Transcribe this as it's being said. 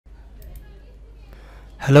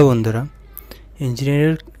Hello বন্ধুরা,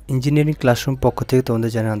 engineering classroom পক্ষ থেকে তোমাদের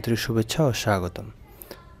জানাই আন্তরিক শুভেচ্ছা ও স্বাগতম।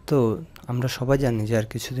 তো আমরা সবাই জানি যে আর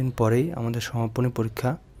কিছুদিন পরেই আমাদের সমাপনী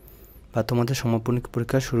পরীক্ষা বা তোমাদের সমাপনী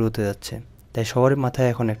পরীক্ষা শুরু হতে যাচ্ছে। তাই সবার মাথায়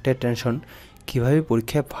এখন একটাই টেনশন, কীভাবে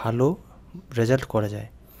পরীক্ষায় ভালো রেজাল্ট করা যায়।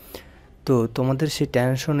 তো তোমাদের সেই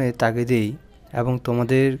টেনশনের তাগিদেই এবং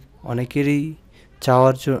তোমাদের অনেকেরই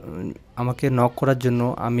আমাকে নক করার জন্য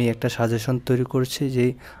আমি একটা সাজেশন তৈরি করেছি, যে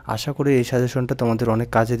আশা করি এই সাজেশনটা তোমাদের অনেক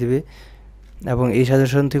কাজে দিবে এবং এই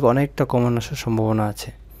সাজেশন থেকে অনেকটা কমন আসার সম্ভাবনা আছে।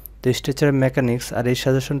 তো স্ট্রাকচারাল মেকানিক্স আর এই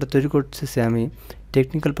সাজেশনটা তৈরি করতেছি আমি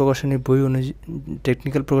টেকনিক্যাল প্রকাশনী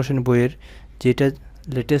বইয়ের যেটা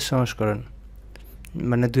লেটেস্ট সংস্করণ,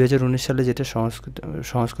 মানে 2019 সালে যেটা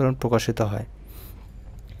সংস্করণ প্রকাশিত হয়।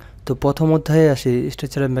 তো প্রথম অধ্যায়ে আসি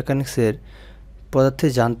স্ট্রাকচারাল মেকানিক্সের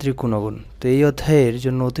পদার্থের যান্ত্রিক গুণাগুণ। তো এই অধ্যায়ের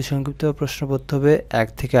জন্য অতি সংক্ষিপ্ত প্রশ্ন পড়তে হবে 1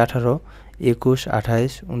 থেকে 18, 21,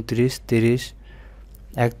 28, 29, 30,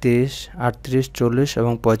 31, 38, 40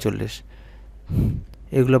 এবং 45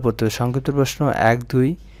 এগুলো পড়তে হবে। সংক্ষিপ্ত প্রশ্ন 1, 2,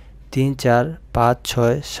 3, 4, 5,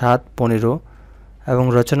 6, 7, 15 এবং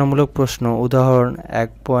রচনামূলক প্রশ্ন উদাহরণ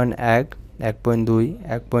 1.1, 1.2,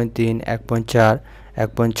 1.3, 1.4,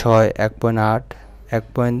 1.6, 1.8,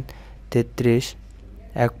 1.33,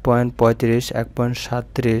 1.35,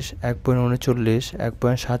 1.37, 1.39,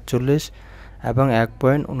 1.47 এবং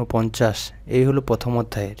 1.49 এই হলো প্রথম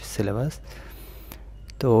অধ্যায়ের সিলেবাস।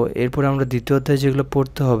 তো এরপরে আমরা দ্বিতীয় অধ্যায় যেগুলো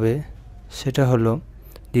পড়তে হবে সেটা হলো,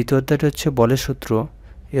 দ্বিতীয় অধ্যায়টা হচ্ছে বলের সূত্র।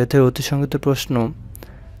 এই অধ্যায়ের অতি সংক্ষিপ্ত প্রশ্ন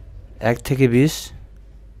 1 থেকে 20,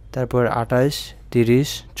 তারপর 28, 30,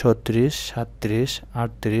 36, 37,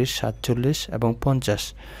 38, 47 এবং 50।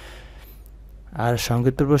 আর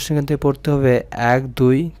সংক্ষিপ্ত প্রশ্ন এখান থেকে পড়তে হবে 1,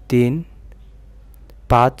 2, 3,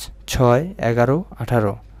 5, 6, 11,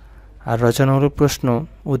 18। আর রচনামূলক প্রশ্ন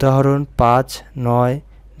উদাহরণ 5, 9,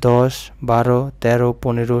 10, 12, 13,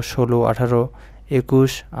 15, 16, 18,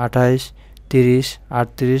 21, 28, 30,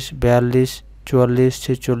 38, 42, 44,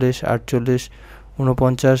 46, 48,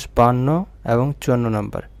 49, 52 এবং 54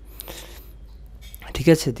 নম্বর। ঠিক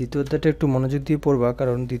আছে, দ্বিতীয় অধ্যায়টা একটু মনোযোগ দিয়ে পড়বা,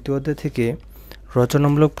 কারণ দ্বিতীয় অধ্যায় থেকে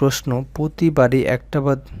রচনামূলক প্রশ্ন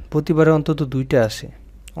প্রতিবারে অন্তত 2টা আসে,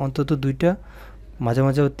 অন্তত 2টা, মাঝে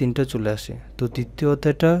মাঝে 3টা চলে আসে। তো দ্বিতীয়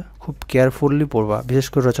অধ্যায়টা খুব কেয়ারফুলি পড়বা, বিশেষ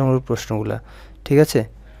করে রচনামূলক প্রশ্নগুলো। ঠিক আছে,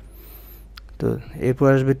 তো এরপর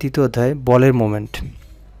আসবে তৃতীয় অধ্যায় বলের মোমেন্ট।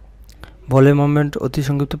 বলের মোমেন্ট অতি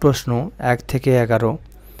সংক্ষিপ্ত প্রশ্ন 1 থেকে 11,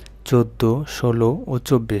 14, 16 ও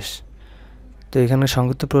 24। তো এখানে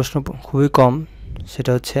সংক্ষিপ্ত প্রশ্ন খুবই কম,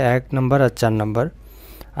 সেটা হচ্ছে 1 নম্বর আর 4 নম্বর।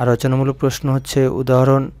 আর রচনামূলক প্রশ্ন হচ্ছে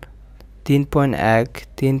উদাহরণ 3.1,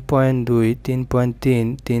 3.2, 3.3,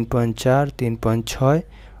 3.4, 3.6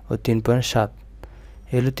 ও 3.7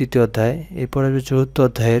 এগুলো তৃতীয় অধ্যায়। এরপর আসবে চতুর্থ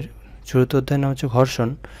অধ্যায়ের নাম হচ্ছে ঘর্ষণ।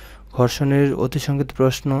 ঘর্ষণের অতি সংক্ষিপ্ত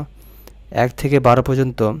প্রশ্ন 1 থেকে 12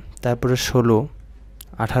 পর্যন্ত, তারপরে 16,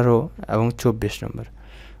 18 এবং 24 নম্বর।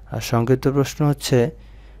 আর সংক্ষিপ্ত প্রশ্ন হচ্ছে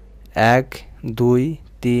 1, 2,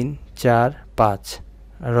 3, 4, 5।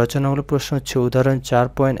 আর রচনামূলক প্রশ্ন হচ্ছে উদাহরণ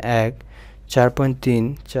 4.1, 4.3,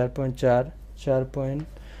 4.4,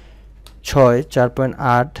 4.6,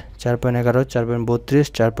 4.8, 4.11, 4.32,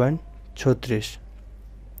 4.36।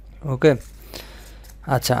 ওকে,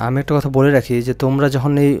 আচ্ছা, আমি একটা কথা বলে রাখি যে তোমরা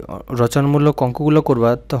যখন এই রচনামূলক অঙ্কগুলো করবা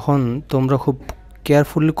তখন তোমরা খুব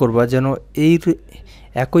কেয়ারফুলি করবা, যেন এই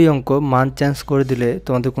একই অঙ্ক মান চেঞ্জ করে দিলে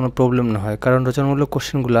তোমাদের কোনো প্রবলেম না হয়। কারণ রচনামূলক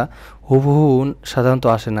কোশ্চেনগুলো হুবহু সাধারণত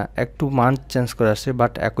আসে না, একটু মান চেঞ্জ করে আসে,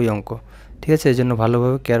 বাট একই অঙ্ক। ঠিক আছে, এই জন্য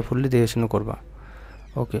ভালোভাবে কেয়ারফুলি দেখে শুনে করবা।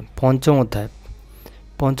 ওকে, পঞ্চম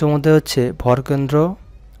অধ্যায় হচ্ছে ভরকেন্দ্র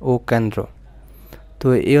ও কেন্দ্র। তো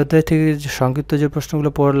এই অধ্যায় থেকে সংক্ষিপ্ত যে প্রশ্নগুলো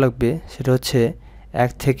পড়া লাগবে সেটা হচ্ছে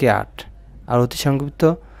 1 থেকে 8, আর অতি সংক্ষিপ্ত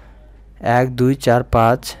 1, 2, 4,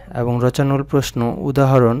 5 এবং রচনামূলক প্রশ্ন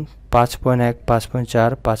উদাহরণ 5.1, 5.4,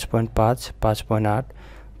 5.5, 5.8,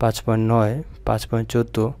 5.9,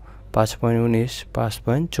 5.14, 5.19,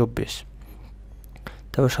 5.24।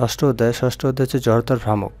 তারপর ষষ্ঠ অধ্যায় হচ্ছে জড়তার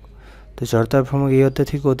ভ্রামক। তো জড়তার ভ্রামক এই অধ্যায়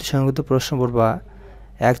থেকে অতি সংক্ষিপ্ত প্রশ্ন পড়বা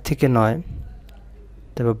 1 থেকে 9,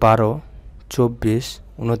 তারপর 12, 24,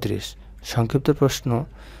 29। সংক্ষিপ্ত প্রশ্ন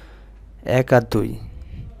 1 আর 2।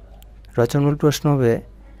 রচনামূলক প্রশ্ন হবে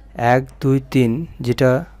 1, 2, 3 যেটা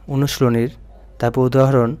অনুশীলনীর, তারপর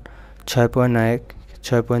উদাহরণ 6.1,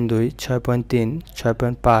 6.2, 6.3,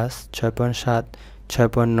 6.5, 6.7,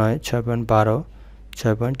 6.9, 6.12,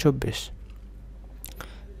 6.24।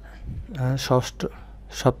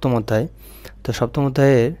 সপ্তম অধ্যায়। তো সপ্তম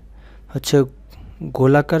অধ্যায়ের হচ্ছে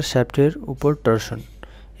গোলাকার শ্যাফটের উপর টর্শন।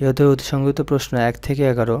 এই অধ্যায়ে অতি সংক্ষিপ্ত প্রশ্ন 1 থেকে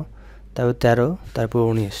 11, তারপর 13, তারপর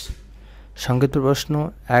 19। সংক্ষিপ্ত প্রশ্ন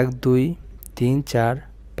 1, 2, 3, 4,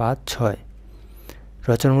 5, 6।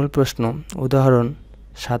 রচনামূলক প্রশ্ন উদাহরণ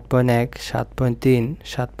 7.1, 7.3,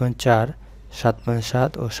 7.4,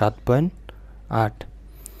 7.7 ও 7.8।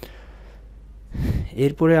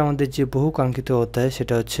 এরপরে আমাদের যে বহু কাঙ্ক্ষিত অধ্যায়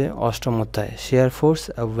সেটা হচ্ছে অষ্টম অধ্যায়, শেয়ার ফোর্স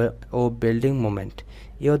ও বিল্ডিং মোমেন্ট।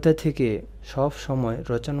 এই অধ্যায় থেকে সব সময়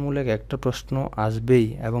রচনামূলক একটা প্রশ্ন আসবেই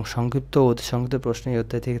এবং সংক্ষিপ্ত ও অতি সংক্ষিপ্ত প্রশ্ন এই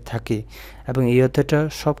অধ্যায় থেকে থাকে, এবং এই অধ্যায়টা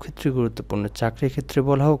সব ক্ষেত্রে গুরুত্বপূর্ণ, চাকরির ক্ষেত্রে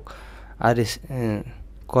বলা হোক আর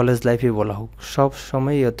কলেজ লাইফে বলা হোক, সব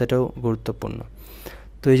সময় এই অধ্যায়টাও গুরুত্বপূর্ণ।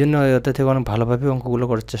 তো এই জন্য এই অধ্যায় থেকে অনেক ভালোভাবে অঙ্কগুলো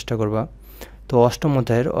করার চেষ্টা করবা। তো অষ্টম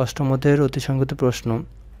অধ্যায়ের অতি সংক্ষিপ্ত প্রশ্ন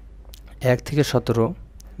 1 থেকে 17,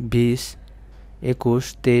 20, 21,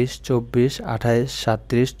 23, 24, 28,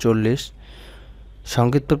 37, 40।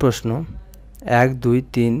 সংক্ষিপ্ত প্রশ্ন 1, 2,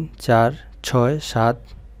 3, 4, 6, 7,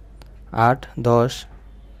 8, 10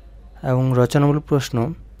 এবং রচনামূলক প্রশ্ন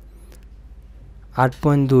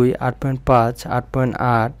 8.2, 8.5,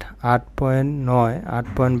 8.8, 8.9,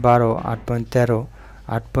 8.12, 8.13,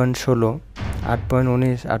 8.16,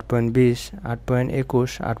 8.19, 8.20,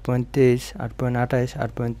 8.21, 8.23, 8.28,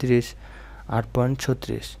 8.30,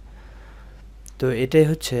 8.36। তো এটাই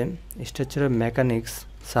হচ্ছে স্ট্রাকচারাল মেকানিক্স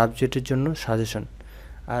সাবজেক্টের জন্য সাজেশন।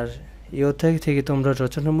 আর এই অধ্যায় থেকে তোমরা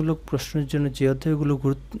রচনামূলক প্রশ্নের জন্য যে অধ্যায়গুলো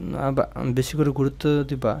বেশি করে গুরুত্ব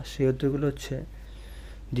দিবা সেই অধ্যায়গুলো হচ্ছে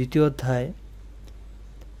দ্বিতীয় অধ্যায়,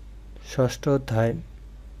 ষষ্ঠ অধ্যায়,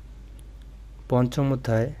 পঞ্চম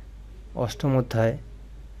অধ্যায়, অষ্টম অধ্যায়,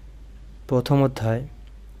 প্রথম অধ্যায়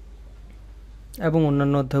এবং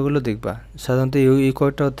অন্যান্য অধ্যায়গুলো দেখবা। সাধারণত এই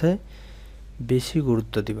কয়েকটা অধ্যায় বেশি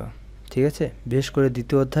গুরুত্ব দিবা, ঠিক আছে? বেশ করে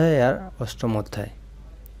দ্বিতীয় অধ্যায় আর অষ্টম অধ্যায়,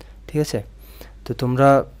 ঠিক আছে? তো তোমরা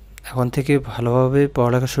এখন থেকে ভালোভাবে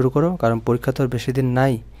পড়ালেখা শুরু করো, কারণ পরীক্ষা তো আর বেশি দিন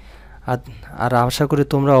নাই। আর আশা করি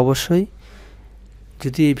তোমরা অবশ্যই,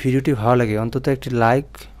 যদি এই ভিডিওটি ভালো লাগে, অন্তত একটি লাইক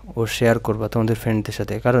ও শেয়ার করবা তোমাদের ফ্রেন্ডদের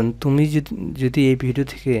সাথে। কারণ তুমি যদি এই ভিডিও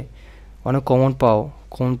থেকে অনেক কমন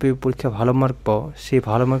পেয়ে পরীক্ষা ভালো মার্ক পাও, সেই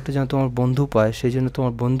ভালো মার্কটা যেন তোমার বন্ধু পায়, সেই জন্য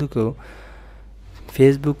তোমার বন্ধুকেও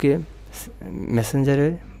ফেসবুকে, মেসেঞ্জারে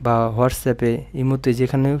বা হোয়াটসঅ্যাপে, ইমোতে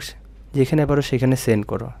যেখানে পারো সেখানে সেন্ড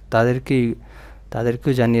করো।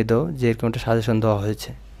 তাদেরকেও জানিয়ে দাও যে এরকম একটা সাজেশন দেওয়া হয়েছে,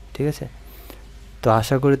 ঠিক আছে? তো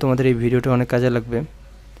আশা করি তোমাদের এই ভিডিওটা অনেক কাজে লাগবে।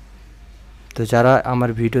 তো যারা আমার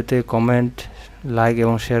ভিডিওতে কমেন্ট, লাইক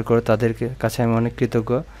এবং শেয়ার করো তাদের কাছে আমি অনেক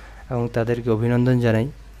কৃতজ্ঞ এবং তাদেরকে অভিনন্দন জানাই।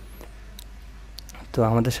 তো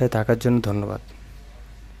আমাদের সাথে থাকার জন্য ধন্যবাদ।